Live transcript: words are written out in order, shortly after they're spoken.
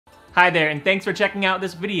Hi there, and thanks for checking out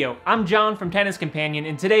this video. I'm John from TennisCompanion,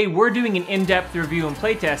 and today we're doing an in-depth review and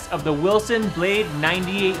playtest of the Wilson Blade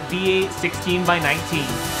 98 V8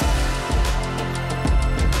 16x19.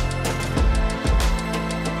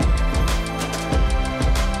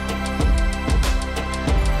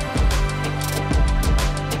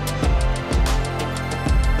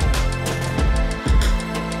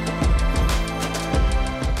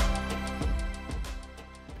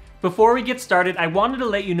 Before we get started, I wanted to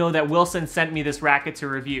let you know that Wilson sent me this racket to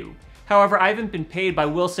review. However, I haven't been paid by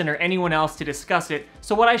Wilson or anyone else to discuss it,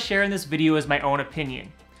 so what I share in this video is my own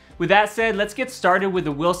opinion. With that said, let's get started with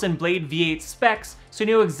the Wilson Blade V8 specs so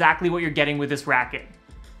you know exactly what you're getting with this racket.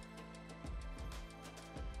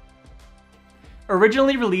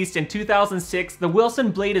 Originally released in 2006, the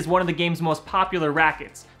Wilson Blade is one of the game's most popular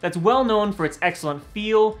rackets that's well known for its excellent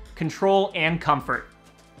feel, control, and comfort.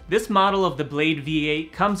 This model of the Blade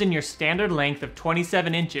V8 comes in your standard length of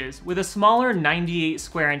 27 inches with a smaller 98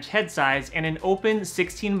 square inch head size and an open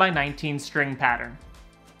 16x19 string pattern.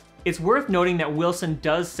 It's worth noting that Wilson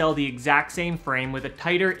does sell the exact same frame with a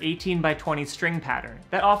tighter 18x20 string pattern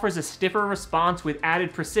that offers a stiffer response with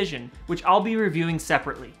added precision, which I'll be reviewing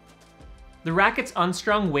separately. The racket's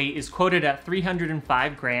unstrung weight is quoted at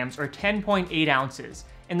 305 grams or 10.8 ounces,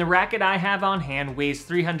 and the racket I have on hand weighs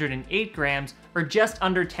 308 grams or just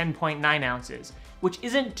under 10.9 ounces, which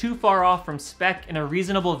isn't too far off from Spec and a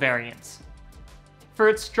reasonable variance. For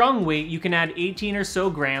its strung weight, you can add 18 or so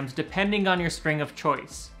grams depending on your string of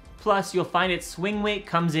choice. Plus, you'll find its swing weight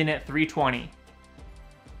comes in at 320.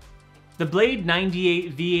 The Blade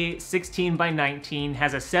 98 V8 16x19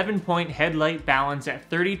 has a 7-point headlight balance at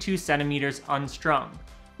 32 centimeters unstrung,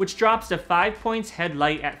 which drops to 5 points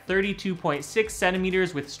headlight at 32.6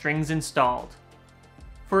 centimeters with strings installed.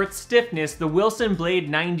 For its stiffness, the Wilson Blade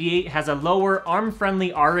 98 has a lower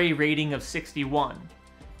arm-friendly RA rating of 61.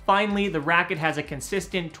 Finally, the racket has a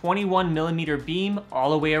consistent 21mm beam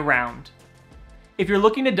all the way around. If you're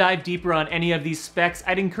looking to dive deeper on any of these specs,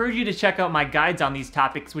 I'd encourage you to check out my guides on these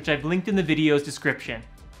topics, which I've linked in the video's description.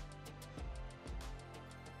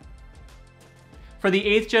 For the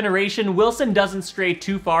 8th generation, Wilson doesn't stray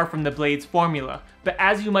too far from the Blade's formula, but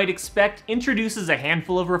as you might expect, introduces a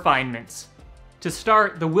handful of refinements. To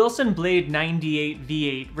start, the Wilson Blade 98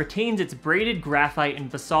 V8 retains its braided graphite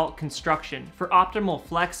and basalt construction for optimal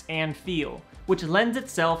flex and feel, which lends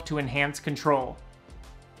itself to enhanced control.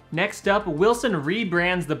 Next up, Wilson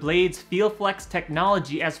rebrands the Blade's FeelFlex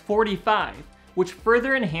technology as 45, which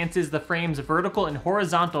further enhances the frame's vertical and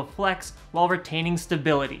horizontal flex while retaining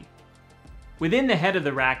stability. Within the head of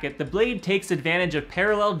the racket, the Blade takes advantage of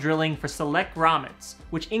parallel drilling for select grommets,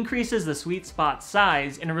 which increases the sweet spot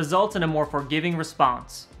size and results in a more forgiving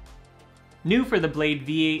response. New for the Blade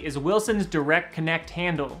V8 is Wilson's Direct Connect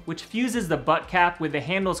handle, which fuses the butt cap with the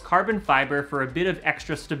handle's carbon fiber for a bit of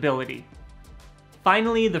extra stability.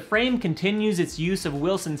 Finally, the frame continues its use of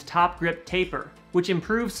Wilson's top grip taper, which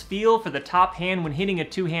improves feel for the top hand when hitting a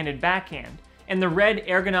two-handed backhand, and the red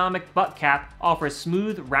ergonomic butt cap offers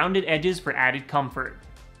smooth, rounded edges for added comfort.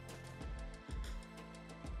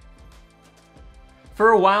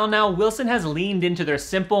 For a while now, Wilson has leaned into their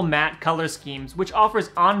simple matte color schemes, which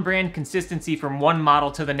offers on-brand consistency from one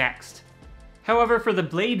model to the next. However, for the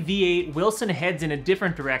Blade V8, Wilson heads in a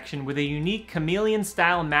different direction with a unique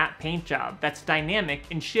chameleon-style matte paint job that's dynamic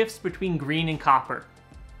and shifts between green and copper.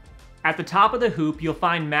 At the top of the hoop, you'll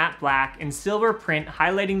find matte black and silver print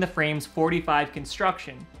highlighting the frame's 45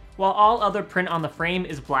 construction, while all other print on the frame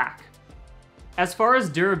is black. As far as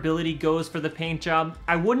durability goes for the paint job,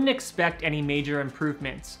 I wouldn't expect any major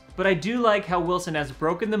improvements, but I do like how Wilson has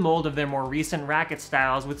broken the mold of their more recent racket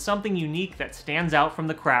styles with something unique that stands out from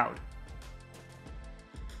the crowd.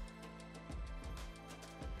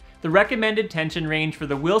 The recommended tension range for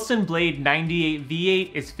the Wilson Blade 98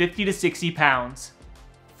 V8 is 50 to 60 pounds.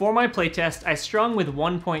 For my playtest, I strung with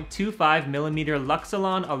 1.25mm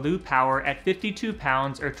Luxilon Alu power at 52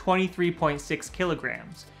 pounds or 23.6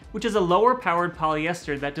 kilograms, which is a lower powered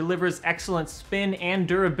polyester that delivers excellent spin and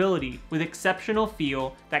durability with exceptional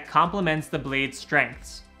feel that complements the Blade's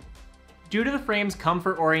strengths. Due to the frame's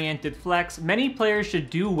comfort-oriented flex, many players should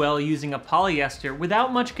do well using a polyester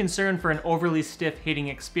without much concern for an overly stiff hitting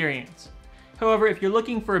experience. However, if you're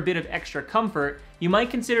looking for a bit of extra comfort, you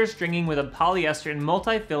might consider stringing with a polyester and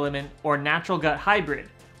multi-filament or natural gut hybrid,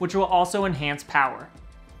 which will also enhance power.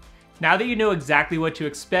 Now that you know exactly what to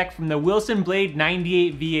expect from the Wilson Blade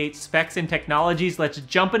 98 V8 specs and technologies, let's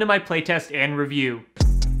jump into my playtest and review.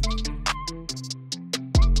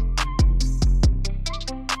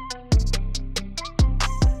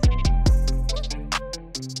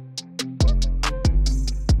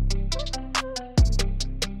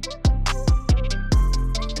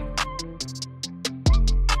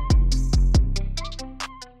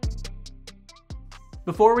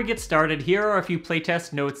 Before we get started, here are a few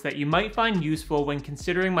playtest notes that you might find useful when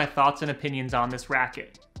considering my thoughts and opinions on this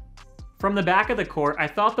racket. From the back of the court, I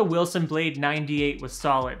thought the Wilson Blade 98 was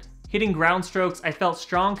solid. Hitting ground strokes, I felt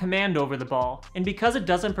strong command over the ball, and because it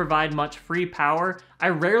doesn't provide much free power, I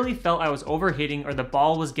rarely felt I was overhitting or the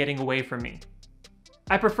ball was getting away from me.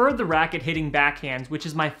 I preferred the racket hitting backhands, which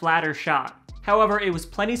is my flatter shot. However, it was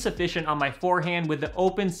plenty sufficient on my forehand with the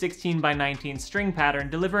open 16x19 string pattern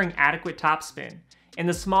delivering adequate topspin, and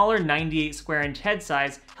the smaller 98 square inch head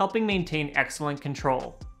size helping maintain excellent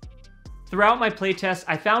control. Throughout my playtest,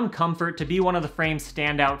 I found comfort to be one of the frame's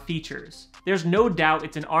standout features. There's no doubt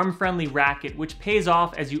it's an arm-friendly racket which pays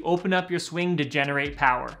off as you open up your swing to generate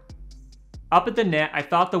power. Up at the net, I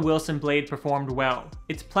thought the Wilson Blade performed well.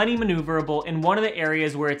 It's plenty maneuverable in one of the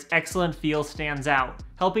areas where its excellent feel stands out,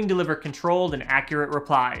 helping deliver controlled and accurate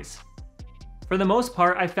replies. For the most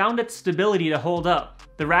part, I found its stability to hold up.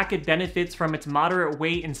 The racket benefits from its moderate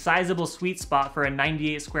weight and sizable sweet spot for a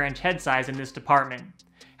 98 square inch head size in this department.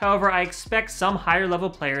 However, I expect some higher level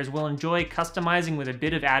players will enjoy customizing with a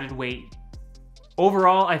bit of added weight.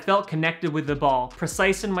 Overall, I felt connected with the ball,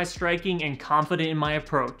 precise in my striking and confident in my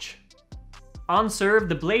approach. On serve,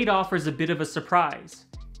 the Blade offers a bit of a surprise.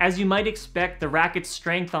 As you might expect, the racket's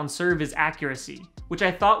strength on serve is accuracy, which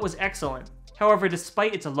I thought was excellent. However,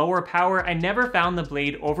 despite its lower power, I never found the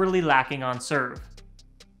Blade overly lacking on serve.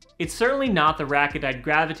 It's certainly not the racket I'd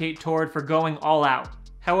gravitate toward for going all out.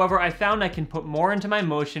 However, I found I can put more into my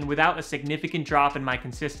motion without a significant drop in my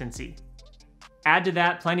consistency. Add to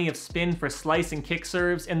that plenty of spin for slice and kick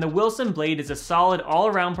serves, and the Wilson Blade is a solid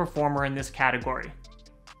all-around performer in this category.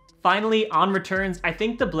 Finally, on returns, I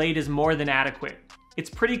think the Blade is more than adequate.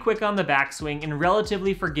 It's pretty quick on the backswing and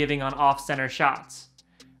relatively forgiving on off-center shots.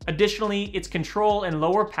 Additionally, its control and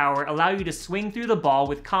lower power allow you to swing through the ball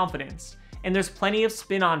with confidence, and there's plenty of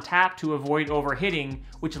spin on tap to avoid overhitting,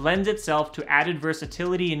 which lends itself to added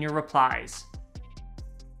versatility in your replies.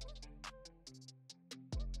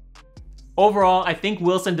 Overall, I think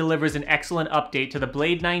Wilson delivers an excellent update to the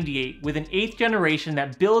Blade 98 with an 8th generation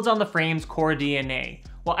that builds on the frame's core DNA,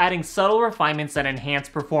 while adding subtle refinements that enhance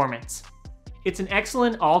performance. It's an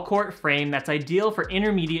excellent all-court frame that's ideal for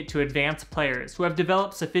intermediate to advanced players who have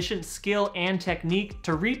developed sufficient skill and technique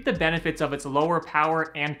to reap the benefits of its lower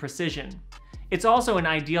power and precision. It's also an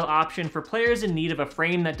ideal option for players in need of a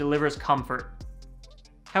frame that delivers comfort.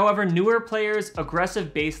 However, newer players,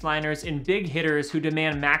 aggressive baseliners, and big hitters who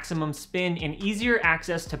demand maximum spin and easier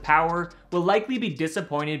access to power will likely be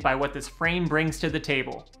disappointed by what this frame brings to the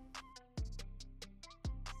table.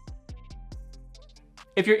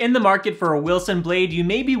 If you're in the market for a Wilson Blade, you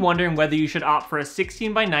may be wondering whether you should opt for a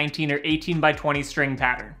 16x19 or 18x20 string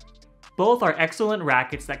pattern. Both are excellent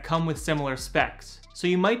rackets that come with similar specs, so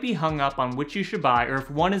you might be hung up on which you should buy or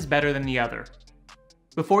if one is better than the other.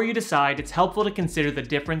 Before you decide, it's helpful to consider the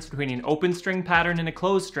difference between an open string pattern and a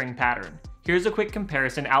closed string pattern. Here's a quick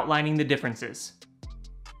comparison outlining the differences.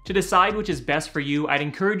 To decide which is best for you, I'd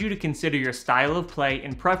encourage you to consider your style of play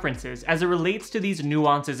and preferences as it relates to these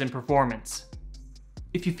nuances in performance.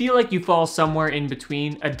 If you feel like you fall somewhere in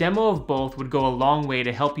between, a demo of both would go a long way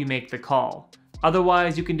to help you make the call.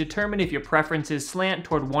 Otherwise, you can determine if your preferences slant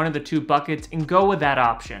toward one of the two buckets and go with that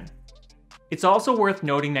option. It's also worth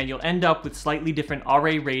noting that you'll end up with slightly different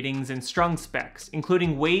RA ratings and strung specs,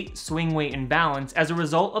 including weight, swing weight, and balance as a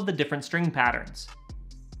result of the different string patterns.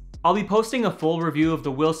 I'll be posting a full review of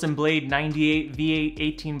the Wilson Blade 98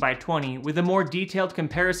 V8 18x20 with a more detailed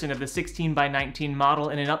comparison of the 16x19 model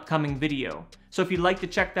in an upcoming video, so if you'd like to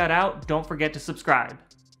check that out, don't forget to subscribe.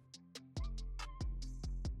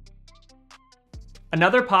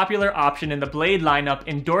 Another popular option in the Blade lineup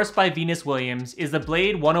endorsed by Venus Williams is the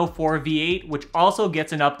Blade 104 V8, which also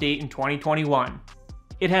gets an update in 2021.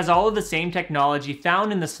 It has all of the same technology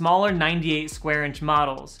found in the smaller 98 square inch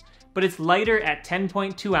models, but it's lighter at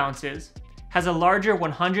 10.2 ounces, has a larger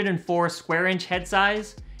 104 square inch head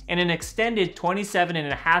size, and an extended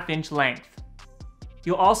 27.5 inch length.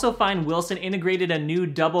 You'll also find Wilson integrated a new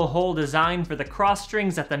double hole design for the cross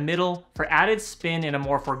strings at the middle for added spin and a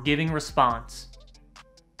more forgiving response.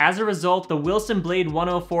 As a result, the Wilson Blade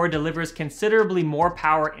 104 delivers considerably more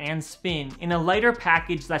power and spin in a lighter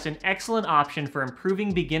package that's an excellent option for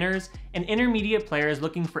improving beginners and intermediate players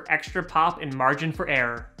looking for extra pop and margin for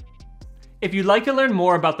error. If you'd like to learn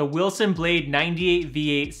more about the Wilson Blade 98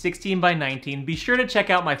 V8 16x19, be sure to check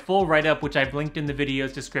out my full write-up, which I've linked in the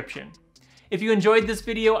video's description. If you enjoyed this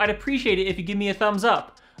video, I'd appreciate it if you give me a thumbs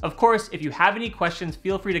up. Of course, if you have any questions,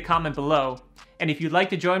 feel free to comment below. And if you'd like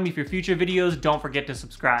to join me for future videos, don't forget to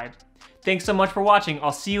subscribe. Thanks so much for watching.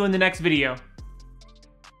 I'll see you in the next video.